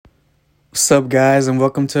What's up, guys, and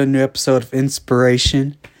welcome to a new episode of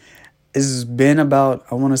Inspiration. It's been about,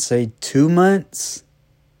 I want to say 2 months.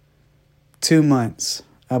 2 months,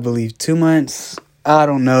 I believe. 2 months. I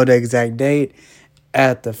don't know the exact date. I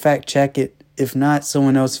have to fact check it. If not,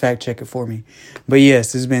 someone else fact check it for me. But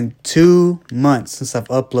yes, it's been 2 months since I've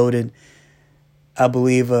uploaded, I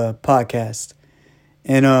believe, a podcast.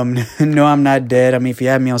 And no, I'm not dead. I mean, if you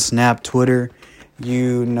have me on Snap, Twitter,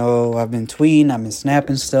 you know I've been tweeting, I've been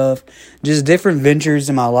snapping stuff. Just different ventures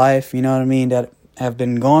in my life, you know what I mean, that have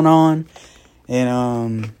been going on.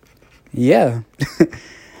 And yeah.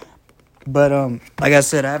 But like I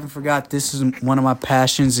said, I haven't forgot this is one of my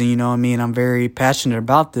passions, and you know what I mean, I'm very passionate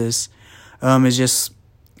about this. It's just,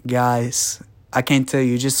 guys, I can't tell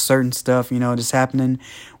you, just certain stuff, you know, just happening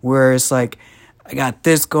where it's like I got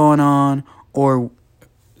this going on, or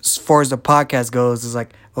as far as the podcast goes, it's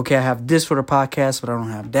like, okay, I have this for the podcast, but I don't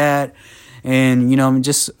have that. And, you know, I mean,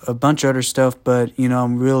 just a bunch of other stuff. But, you know,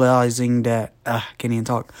 I'm realizing that, I can't even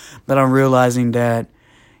talk. But I'm realizing that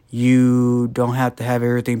you don't have to have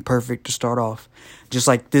everything perfect to start off. Just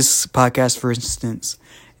like this podcast, for instance.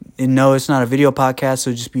 And no, it's not a video podcast,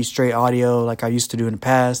 so it'll just be straight audio like I used to do in the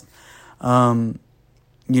past. You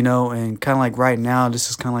know, and kind of like right now, this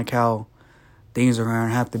is kind of like how things are going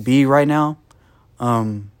to have to be right now.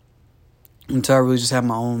 Until I really just have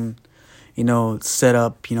my own, you know,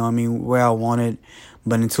 setup, you know what I mean, where I want it.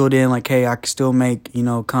 But until then, like, hey, I can still make, you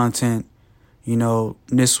know, content, you know,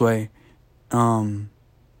 this way, to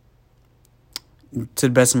the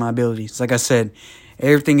best of my abilities. Like I said,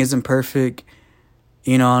 everything isn't perfect,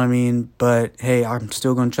 you know what I mean? But, hey, I'm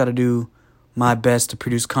still going to try to do my best to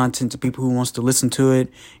produce content to people who wants to listen to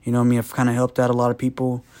it. You know what I mean? I've kind of helped out a lot of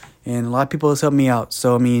people. And a lot of people has helped me out.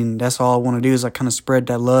 So, I mean, that's all I want to do is I kind of spread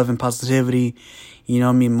that love and positivity, you know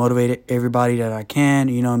what I mean, motivate everybody that I can,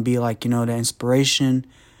 you know, and be like, you know, the inspiration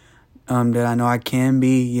that I know I can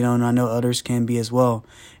be, you know, and I know others can be as well.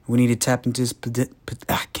 We need to tap into this,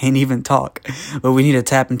 I can't even talk, but we need to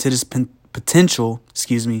tap into this potential,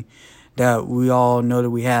 that we all know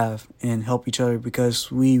that we have and help each other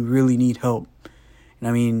because we really need help. I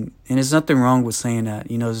mean, and there's nothing wrong with saying that.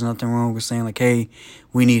 You know, there's nothing wrong with saying like, hey,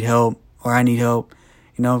 we need help or I need help.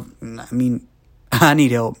 You know, I mean, I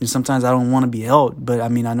need help. And sometimes I don't want to be helped, but I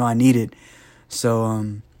mean, I know I need it. So,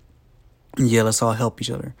 yeah, let's all help each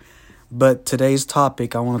other. But today's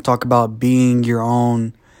topic, I want to talk about being your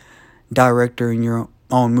own director in your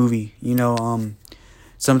own movie. You know,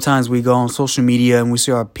 sometimes we go on social media and we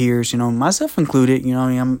see our peers, you know, myself included, you know, I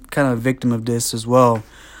mean, I'm kind of a victim of this as well.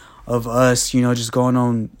 Of us, you know, just going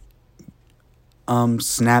on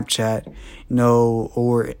Snapchat, you know,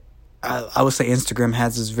 or I would say Instagram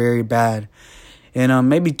has this very bad. And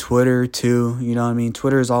maybe Twitter too, you know what I mean?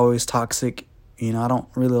 Twitter is always toxic. You know, I don't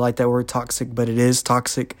really like that word toxic, but it is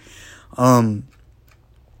toxic. To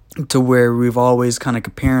where we've always kind of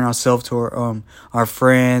comparing ourselves to our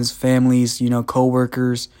friends, families, you know,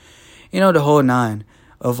 coworkers, you know, the whole nine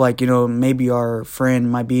of like, you know, maybe our friend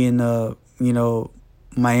might be in the, you know,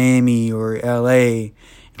 Miami or LA,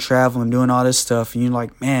 traveling, doing all this stuff, and you're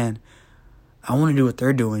like, man, I want to do what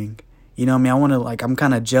they're doing. You know what I mean? I want to, like, I'm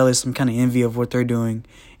kind of jealous, I'm kind of envy of what they're doing,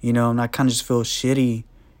 you know, and I kind of just feel shitty,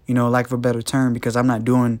 you know, lack of a better term, because I'm not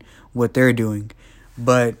doing what they're doing.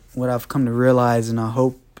 But what I've come to realize, and I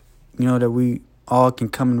hope, you know, that we all can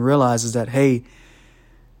come and realize, is that, hey,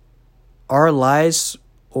 our lives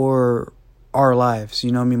or our lives,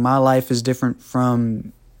 you know what I mean? My life is different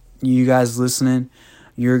from you guys listening.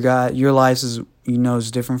 Your life is, you know,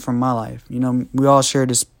 is different from my life. You know, we all share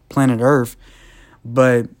this planet Earth,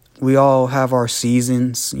 but we all have our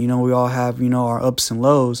seasons. You know, we all have, you know, our ups and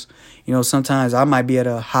lows. You know, sometimes I might be at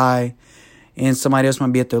a high and somebody else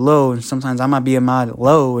might be at their low, and sometimes I might be at my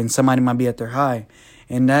low and somebody might be at their high.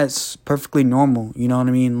 And that's perfectly normal. You know what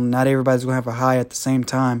I mean? Not everybody's going to have a high at the same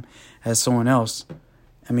time as someone else.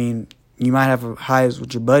 I mean, you might have a highs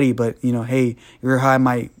with your buddy, but, you know, hey, your high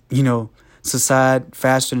might, you know, subside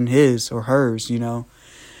faster than his or hers, you know.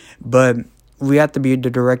 But we have to be the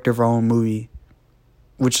director of our own movie,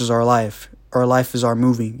 which is our life. Our life is our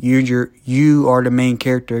movie. You are the main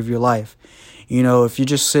character of your life. You know, if you're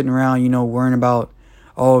just sitting around, you know, worrying about,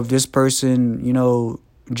 oh, if this person, you know,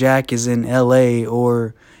 Jack is in LA,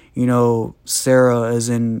 or, you know, Sarah is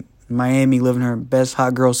in Miami living her best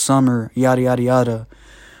hot girl summer, yada, yada, yada.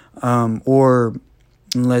 Or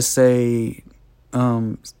let's say,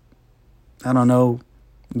 I don't know,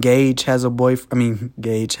 Gage has a boyfriend.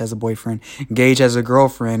 Gage has a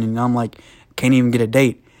girlfriend, and I'm like, can't even get a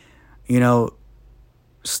date. You know,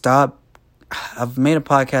 stop. I've made a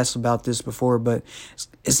podcast about this before, but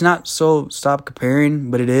it's not so stop comparing,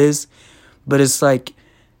 but it is. But it's like,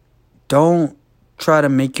 don't try to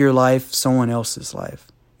make your life someone else's life.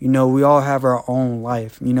 You know, we all have our own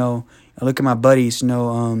life. You know, I look at my buddies, you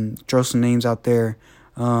know, throw some names out there.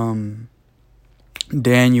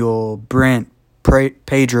 Daniel, Brent,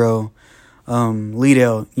 Pedro,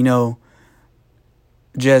 Lido, you know,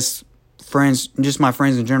 just friends, just my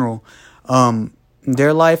friends in general.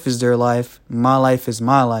 Their life is their life. My life is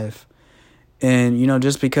my life. And, you know,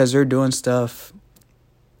 just because they're doing stuff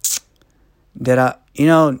that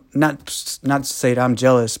not to say that I'm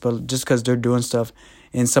jealous, but just because they're doing stuff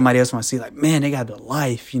and somebody else might see, like, man, they got the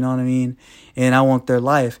life, you know what I mean? And I want their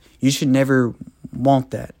life. You should never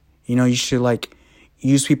want that. You know, you should, like,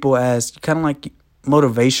 use people as kind of like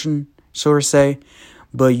motivation, sort of say,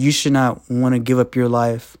 but you should not want to give up your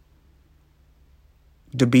life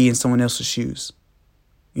to be in someone else's shoes.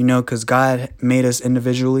 You know, because God made us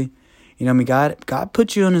individually. You know what I mean? God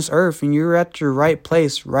put you on this earth, and you're at your right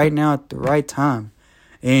place right now at the right time.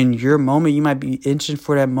 And your moment, you might be itching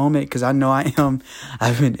for that moment, because I know I am.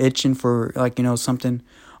 I've been itching for, like, you know, something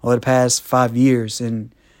over the past 5 years.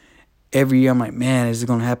 And every year I'm like, man, is it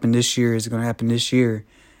going to happen this year? Is it going to happen this year?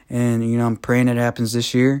 And, you know, I'm praying it happens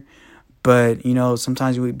this year. But, you know,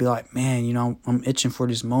 sometimes we'd be like, man, you know, I'm itching for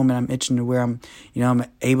this moment. I'm itching to where I'm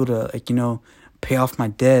able to, like, you know, pay off my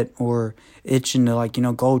debt, or itching to, like, you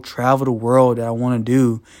know, go travel the world that I want to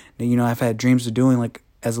do, that, you know, I've had dreams of doing, like,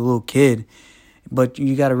 as a little kid. But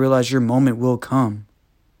you got to realize your moment will come.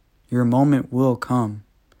 Your moment will come.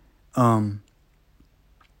 And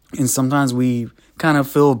sometimes we kind of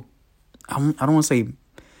feel, I don't want to say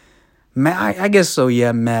mad. I guess so,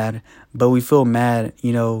 yeah, mad. But we feel mad,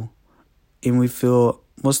 you know, and we feel,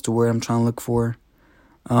 what's the word I'm trying to look for?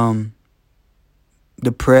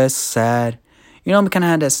 Depressed, sad. You know, we kind of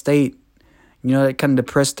had that state, you know, that kind of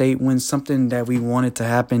depressed state when something that we wanted to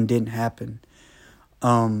happen didn't happen.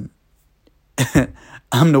 I'm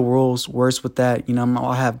the world's worst with that. You know,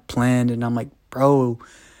 I have planned, and I'm like, bro,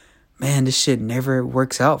 man, this shit never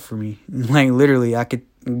works out for me. Like, literally, I could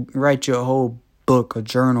write you a whole book, a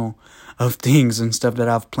journal of things and stuff that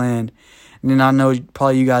I've planned. And then I know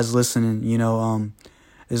probably you guys listening, you know,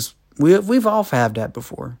 we've all had that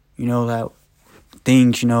before. You know, that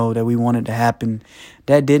things, you know, that we wanted to happen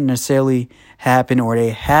that didn't necessarily happen, or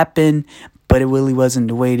they happened, but it really wasn't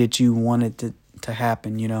the way that you wanted to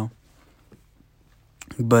happen, you know.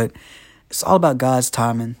 But it's all about God's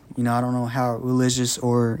timing. You know, I don't know how religious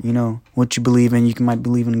or, you know, what you believe in. You might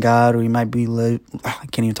believe in God, or you might be, I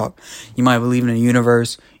can't even talk. You might believe in the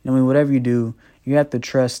universe. You know, I mean, whatever you do, you have to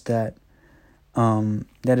trust that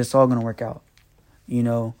it's all going to work out. You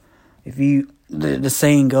know, if you, the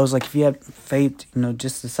saying goes, like, if you have faith, you know,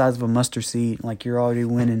 just the size of a mustard seed, like, you're already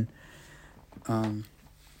winning. But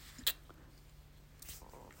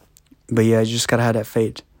yeah, you just got to have that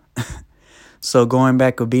faith. So going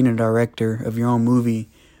back of being a director of your own movie,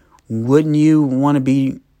 wouldn't you want to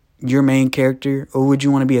be your main character, or would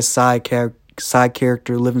you want to be a side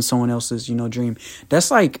character living someone else's, you know, dream?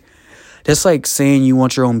 That's like saying you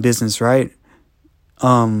want your own business, right?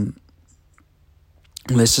 Let's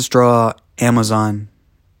just draw Amazon.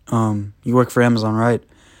 You work for Amazon, right?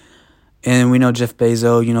 And we know Jeff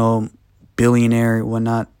Bezos, you know, billionaire,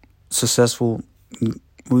 whatnot, successful,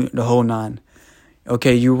 the whole nine.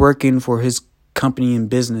 Okay, you're working for his company and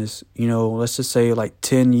business, you know, let's just say like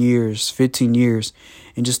 10 years, 15 years,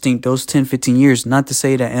 and just think those 10, 15 years, not to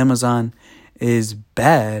say that Amazon is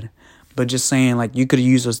bad, but just saying, like, you could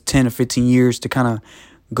use those 10 or 15 years to kind of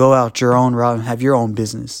go out your own route and have your own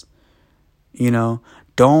business. You know,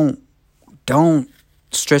 don't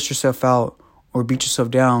stress yourself out or beat yourself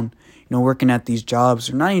down, you know, working at these jobs,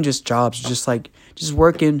 or not even just jobs, just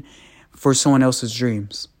working for someone else's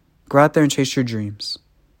dreams. Go out there and chase your dreams.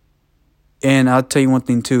 And I'll tell you one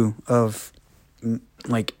thing too, of,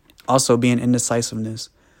 like, also being indecisiveness.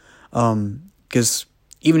 Because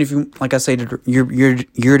even if you, like I say, you're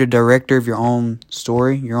the director of your own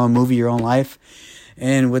story, your own movie, your own life.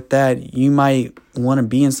 And with that, you might want to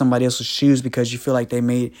be in somebody else's shoes because you feel like they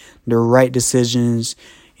made the right decisions,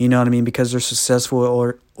 you know what I mean? Because they're successful,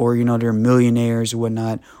 or you know, they're millionaires or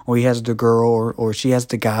whatnot, or he has the girl, or she has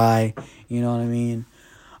the guy, you know what I mean?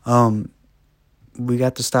 We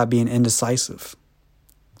got to stop being indecisive.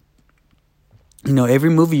 You know, every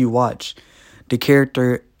movie you watch, the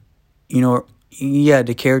character, you know, yeah,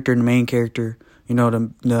 the character and the main character, you know,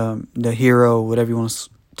 the hero, whatever you want to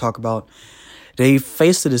talk about, they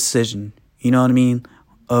face the decision, you know what I mean,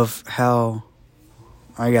 of how,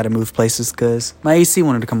 I gotta move places because my AC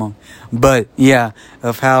wanted to come on, but yeah,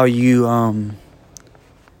 of how you, of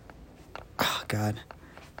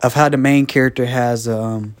how the main character has,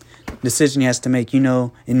 decision he has to make, you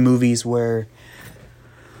know, in movies where,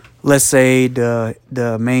 let's say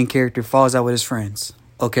the main character falls out with his friends.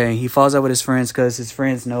 Okay, he falls out with his friends because his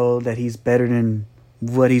friends know that he's better than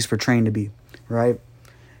what he's portraying to be, right?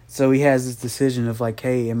 So he has this decision of like,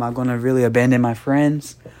 hey, am I going to really abandon my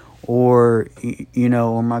friends, or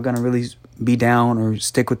am I going to really be down or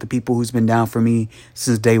stick with the people who's been down for me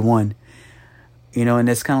since day one? And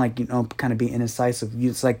it's kind of like, kind of being indecisive.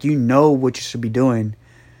 It's like, what you should be doing,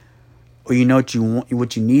 or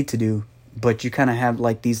what you need to do, but you kind of have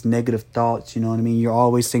like these negative thoughts. You know what I mean? You're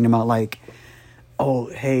always thinking about like, oh,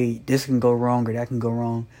 hey, this can go wrong or that can go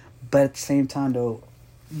wrong. But at the same time, though,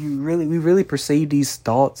 we really perceive these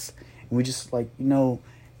thoughts, and we just like,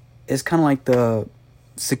 it's kind of like the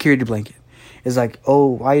security blanket. It's like, oh,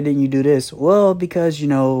 why didn't you do this? Well, because, it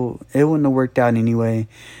wouldn't have worked out anyway.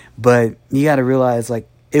 But you got to realize, like,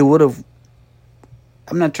 it would have,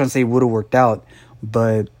 I'm not trying to say it would have worked out,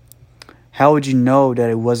 but how would you know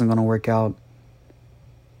that it wasn't going to work out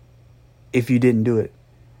if you didn't do it?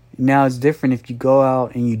 Now, it's different if you go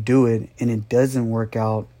out and you do it and it doesn't work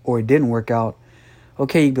out, or it didn't work out.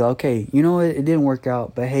 Okay, you go, okay, you know what? It didn't work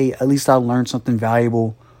out, but hey, at least I learned something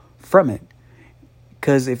valuable from it.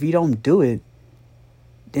 Because if you don't do it,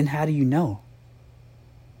 then how do you know?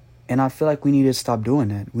 And I feel like we need to stop doing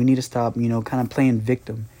that. We need to stop, kind of playing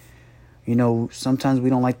victim. Sometimes we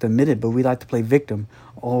don't like to admit it, but we like to play victim.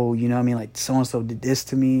 Oh, like so-and-so did this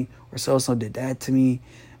to me, or so-and-so did that to me.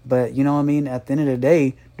 But, at the end of the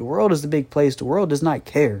day, the world is the big place. The world does not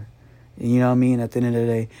care. At the end of the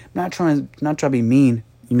day. I'm not trying to be mean,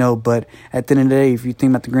 but at the end of the day, if you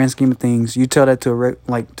think about the grand scheme of things, you tell that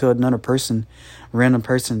to another person, random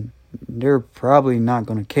person, they're probably not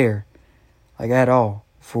going to care, like, at all,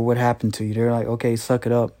 for what happened to you. They're like, okay, suck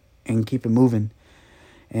it up and keep it moving.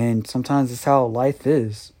 And sometimes it's how life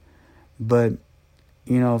is. But,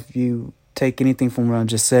 if you take anything from what I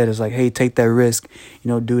just said, it's like, hey, take that risk,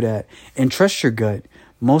 do that. And trust your gut.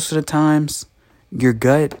 Most of the times, your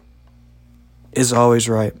gut is always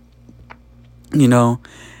right.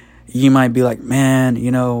 You might be like, man,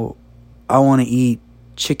 I want to eat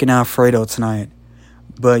chicken Alfredo tonight.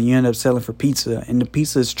 But you end up settling for pizza. And the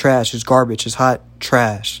pizza is trash. It's garbage. It's hot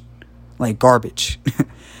trash. Like garbage.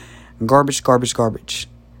 Garbage.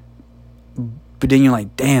 But then you're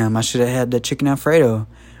like, damn, I should have had that chicken Alfredo.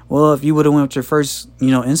 Well, if you would have went with your first,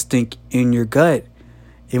 instinct in your gut,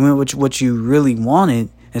 it went with what you really wanted,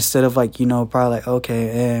 instead of like, probably like,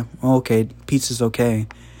 okay, pizza's okay.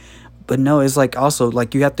 But no, it's like also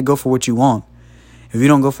like you have to go for what you want. If you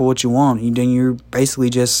don't go for what you want, then you're basically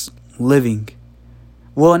just living.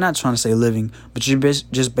 Well, I'm not trying to say living, but you're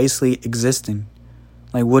just basically existing.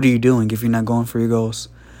 Like, what are you doing if you're not going for your goals?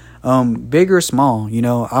 Big or small,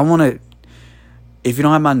 I want to, if you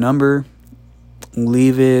don't have my number,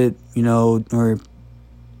 leave it, or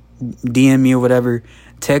DM me or whatever.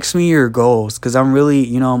 Text me your goals, because I'm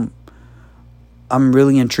really, I'm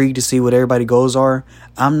really intrigued to see what everybody's goals are.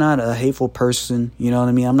 I'm not a hateful person, you know what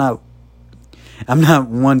I mean? I'm not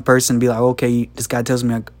one person to be like, okay, this guy tells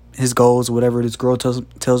me like his goals or whatever, this girl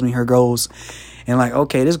tells me her goals, and like,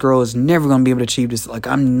 okay, this girl is never going to be able to achieve this. Like,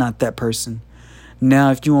 I'm not that person.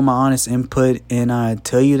 Now, if you want my honest input and I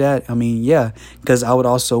tell you that, yeah, because I would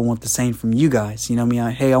also want the same from you guys.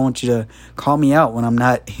 Hey, I want you to call me out when I'm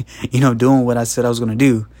not, doing what I said I was going to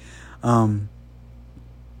do. Call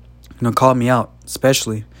me out,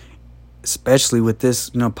 especially with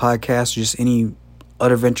this, podcast, or just any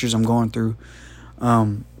other ventures I'm going through.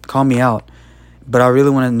 Call me out. But I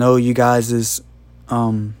really want to know you guys'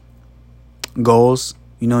 goals,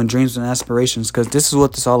 and dreams and aspirations, because this is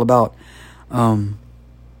what it's all about.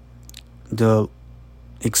 The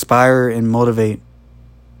inspire and motivate.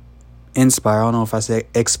 Inspire, I don't know if I say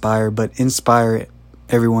expire, but inspire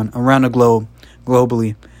everyone around the globe,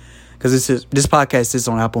 globally. Because this podcast is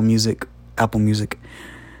on Apple Music. I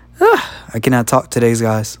cannot talk today,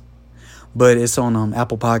 guys. But it's on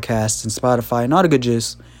Apple Podcasts and Spotify and all the good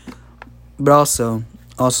gist. But also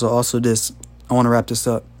this, I want to wrap this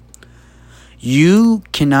up. You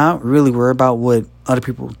cannot really worry about what other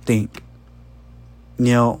people think.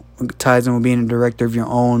 Ties in with being a director of your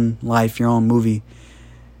own life, your own movie.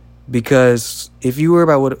 Because if you worry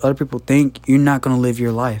about what other people think, you're not going to live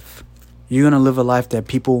your life. You're going to live a life that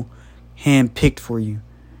people handpicked for you.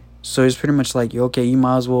 So it's pretty much like, okay, you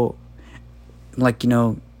might as well, like,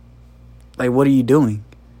 what are you doing?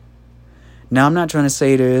 Now, I'm not trying to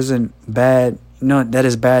say there isn't bad, that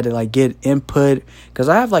is bad to, like, get input. Because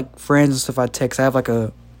I have, like, friends and stuff I text. I have, like,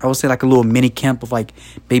 I would say, like, a little mini camp of, like,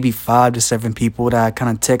 maybe 5 to 7 people that I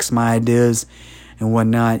kind of text my ideas and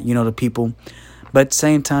whatnot, to people. But at the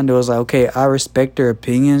same time, though, it's like, okay, I respect their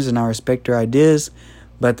opinions and I respect their ideas.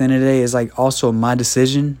 But at the end of the day, it's like also my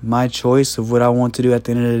decision, my choice of what I want to do at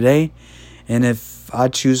the end of the day. And if I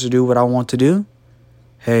choose to do what I want to do,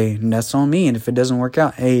 hey, that's on me. And if it doesn't work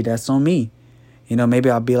out, hey, that's on me. Maybe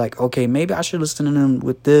I'll be like, okay, maybe I should listen to them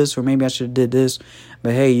with this, or maybe I should have did this.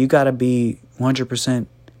 But hey, you got to be 100%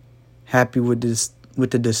 happy with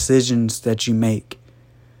the decisions that you make.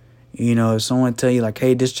 If someone tell you like,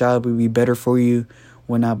 hey, this job would be better for you,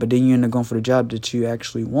 whatnot, but then you end up going for the job that you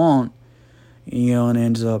actually want, and it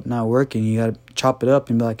ends up not working. You got to chop it up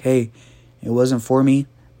and be like, hey, it wasn't for me.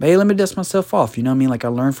 But hey, let me dust myself off. You know what I mean? Like, I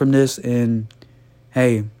learned from this, and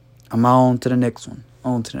hey, I'm on to the next one.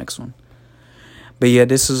 But yeah,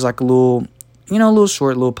 this is like a little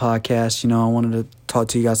short little podcast, I wanted to talk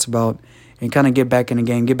to you guys about and kind of get back in the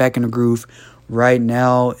game, get back in the groove. Right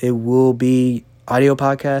now, it will be audio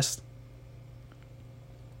podcast.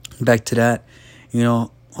 Back to that,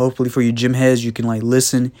 hopefully for you gym heads, you can like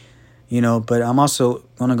listen, but I'm also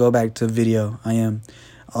going to go back to video. I am.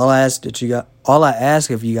 All I ask of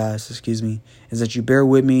you guys, is that you bear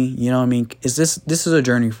with me. You know what I mean? This is a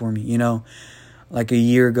journey for me, Like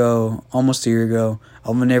almost a year ago,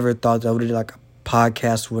 I would never thought that I would do like a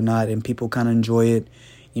podcast or whatnot, and people kind of enjoy it,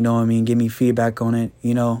 give me feedback on it,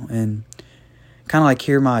 and kind of like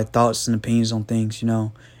hear my thoughts and opinions on things,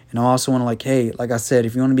 And I also want to like, hey, like I said,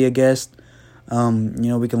 if you want to be a guest,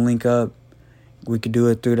 we can link up. We could do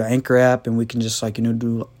it through the Anchor app, and we can just like,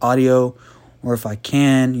 do audio, or if I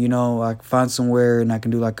can, I can find somewhere and I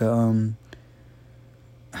can do like a,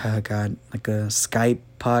 like a Skype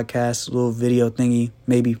podcast, a little video thingy,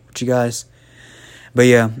 maybe with you guys. But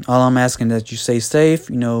yeah, all I'm asking is that you stay safe,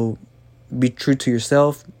 be true to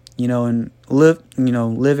yourself, and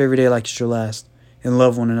live every day like it's your last, and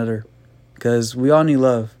love one another, because we all need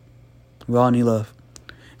love.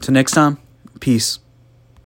 Till next time, peace.